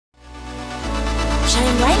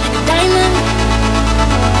Shine bright like a diamond.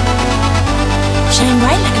 Shine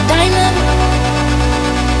bright like a diamond.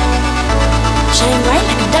 Shine bright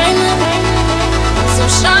like a diamond. So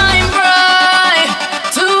shine bright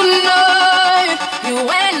tonight. You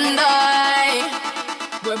and I,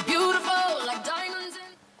 we're beautiful like diamonds.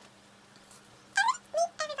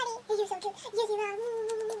 You're so cute. Yes, you are.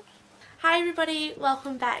 Hi everybody,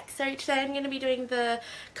 welcome back. So today I'm going to be doing the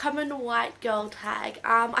common white girl tag.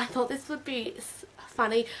 I thought this would be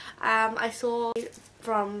funny. I saw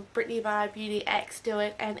from Brittany by Beauty X do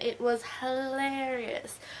it and it was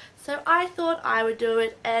hilarious. So I thought I would do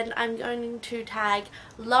it, and I'm going to tag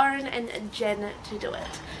Lauren and Jen to do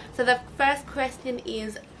it. So the first question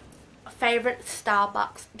is favourite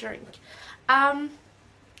Starbucks drink.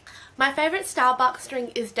 My favourite Starbucks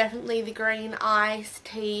drink is definitely the green iced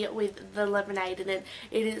tea with the lemonade in it.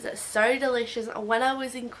 It is so delicious. When I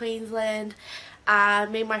was in Queensland,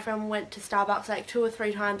 me and my friend went to Starbucks like 2 or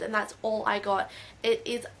 3 times and that's all I got. It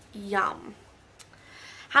is yum.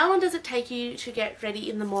 How long does it take you to get ready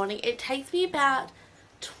in the morning? It takes me about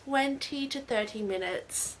 20 to 30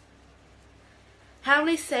 minutes. How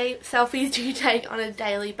many selfies do you take on a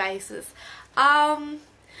daily basis?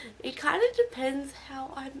 It kind of depends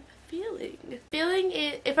how I'm feeling.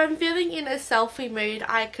 If I'm feeling in a selfie mood,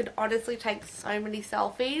 I could honestly take so many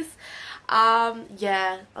selfies.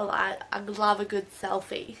 Yeah, I love a good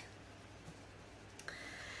selfie.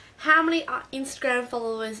 How many Instagram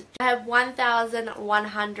followers? I have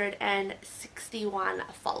 1,161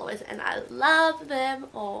 followers and I love them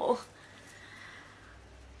all.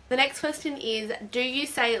 The next question is, do you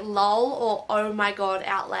say lol or oh my god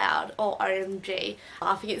out loud or OMG?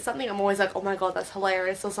 I think it's something I'm always like, oh my god, that's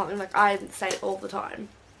hilarious, or something like I say it all the time.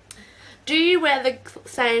 Do you wear the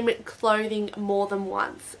same clothing more than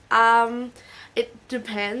once? It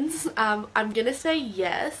depends. I'm gonna say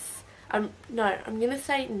yes. No, I'm gonna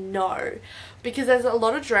say no, because there's a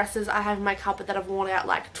lot of dresses I have in my cupboard that I've worn out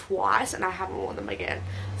like twice and I haven't worn them again.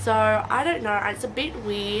 So I don't know, it's a bit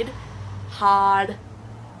weird, hard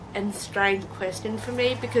and strange question for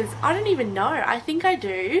me because I don't even know. I think I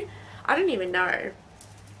do. I don't even know.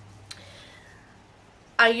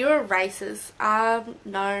 Are you a racist? No,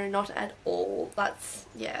 not at all. That's,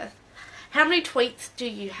 yeah. How many tweets do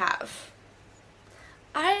you have?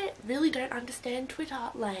 I really don't understand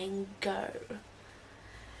Twitter lingo.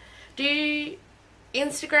 Do you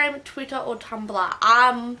Instagram, Twitter or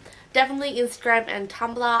Tumblr? Definitely Instagram and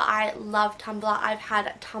Tumblr. I love Tumblr. I've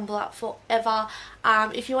had Tumblr forever.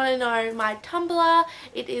 If you want to know my Tumblr,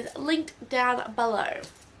 it is linked down below.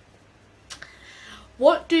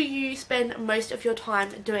 What do you spend most of your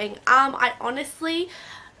time doing? I honestly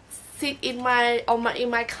sit in my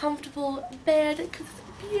comfortable bed because it's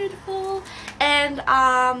beautiful, and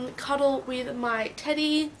cuddle with my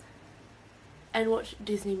teddy and watch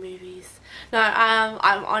Disney movies. No,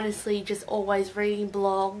 I'm honestly just always reading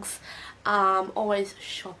blogs, always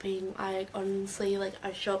shopping. I honestly, like,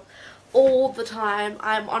 I shop all the time.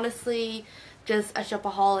 I'm honestly just a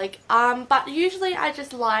shopaholic. But usually I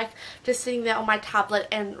just like just sitting there on my tablet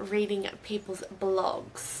and reading people's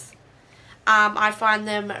blogs. I find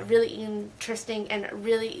them really interesting and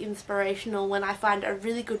really inspirational when I find a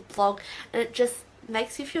really good blog and it just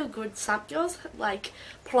makes you feel good. Some girls like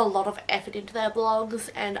put a lot of effort into their blogs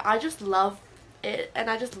and I just love it, and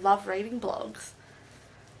I just love reading blogs.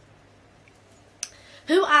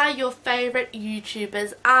 Who are your favourite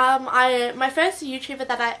YouTubers? My first YouTuber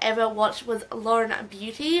that I ever watched was Lauren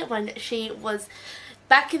Beauty, when she was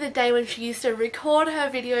back in the day when she used to record her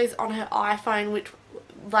videos on her iPhone, which,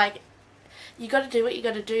 like, you gotta do what you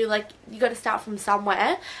gotta do, like, you gotta start from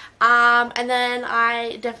somewhere. And then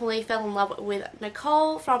I definitely fell in love with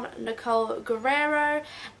Nicole from Nicole Guerrero,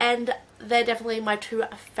 and they're definitely my 2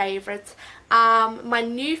 favourites. My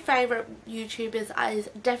new favourite YouTubers is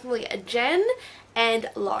definitely Jen and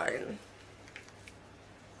Lauren.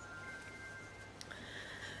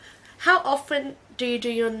 How often do you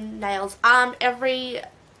do your nails? Every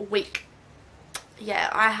week.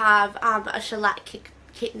 Yeah, I have a shellac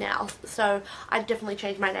kit now, so I definitely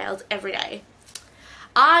change my nails every day.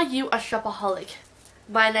 Are you a shopaholic?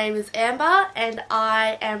 My name is Amber and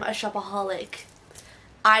I am a shopaholic.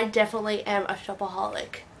 I definitely am a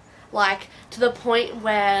shopaholic, like to the point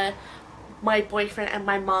where my boyfriend and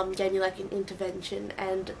my mum gave me like an intervention,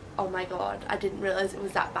 and oh my god, I didn't realise it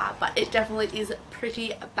was that bad, but it definitely is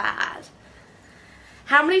pretty bad.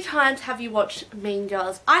 How many times have you watched Mean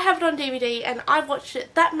Girls? I have it on DVD and I've watched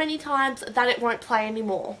it that many times that it won't play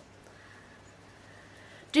anymore.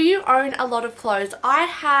 Do you own a lot of clothes? I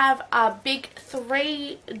have a big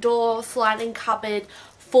 3-door sliding cupboard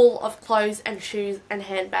full of clothes and shoes and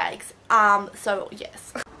handbags. So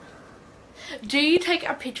yes. Do you take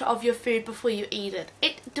a picture of your food before you eat it?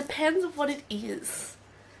 It depends on what it is.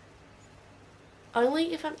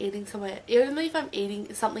 Only if I'm eating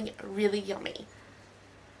something really yummy.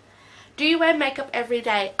 Do you wear makeup every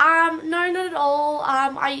day? No, not at all.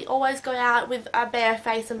 I always go out with a bare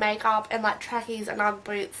face and makeup and like trackies and Ugg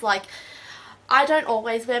boots. Like, I don't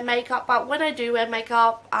always wear makeup, but when I do wear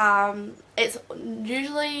makeup, it's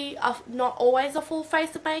usually not always a full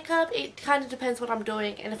face of makeup. It kind of depends what I'm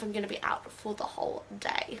doing and if I'm going to be out for the whole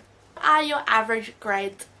day. What are your average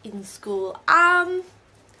grades in school?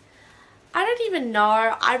 I don't even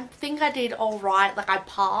know. I think I did alright. Like, I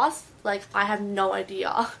passed. Like, I have no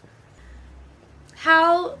idea.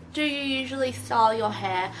 How do you usually style your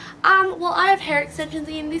hair? Well, I have hair extensions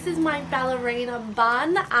in. This is my ballerina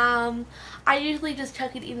bun. I usually just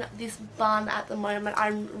tuck it in this bun at the moment.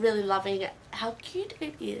 I'm really loving it. How cute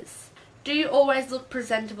it is. Do you always look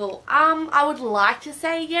presentable? I would like to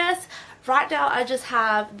say yes. Right now I just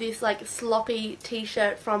have this like sloppy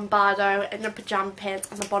t-shirt from Bardo and the pajama pants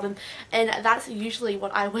on the bottom, and that's usually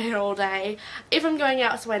what I wear all day. If I'm going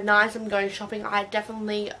out somewhere nice, I'm going shopping, I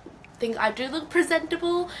definitely think I do look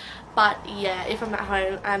presentable, but yeah, if I'm at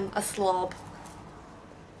home, I'm a slob.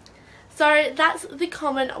 So that's the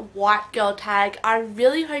common white girl tag. I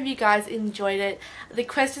really hope you guys enjoyed it. The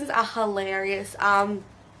questions are hilarious.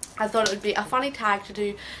 I thought it would be a funny tag to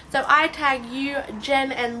do. So I tag you,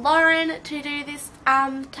 Jen and Lauren to do this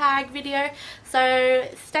tag video. So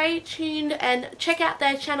stay tuned and check out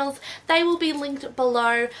their channels. They will be linked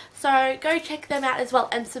below. So go check them out as well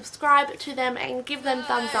and subscribe to them and give them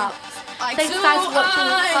thumbs up. Thanks guys for watching.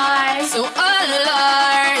 Bye. So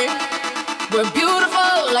alive. We're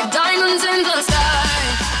beautiful like diamonds in the sky.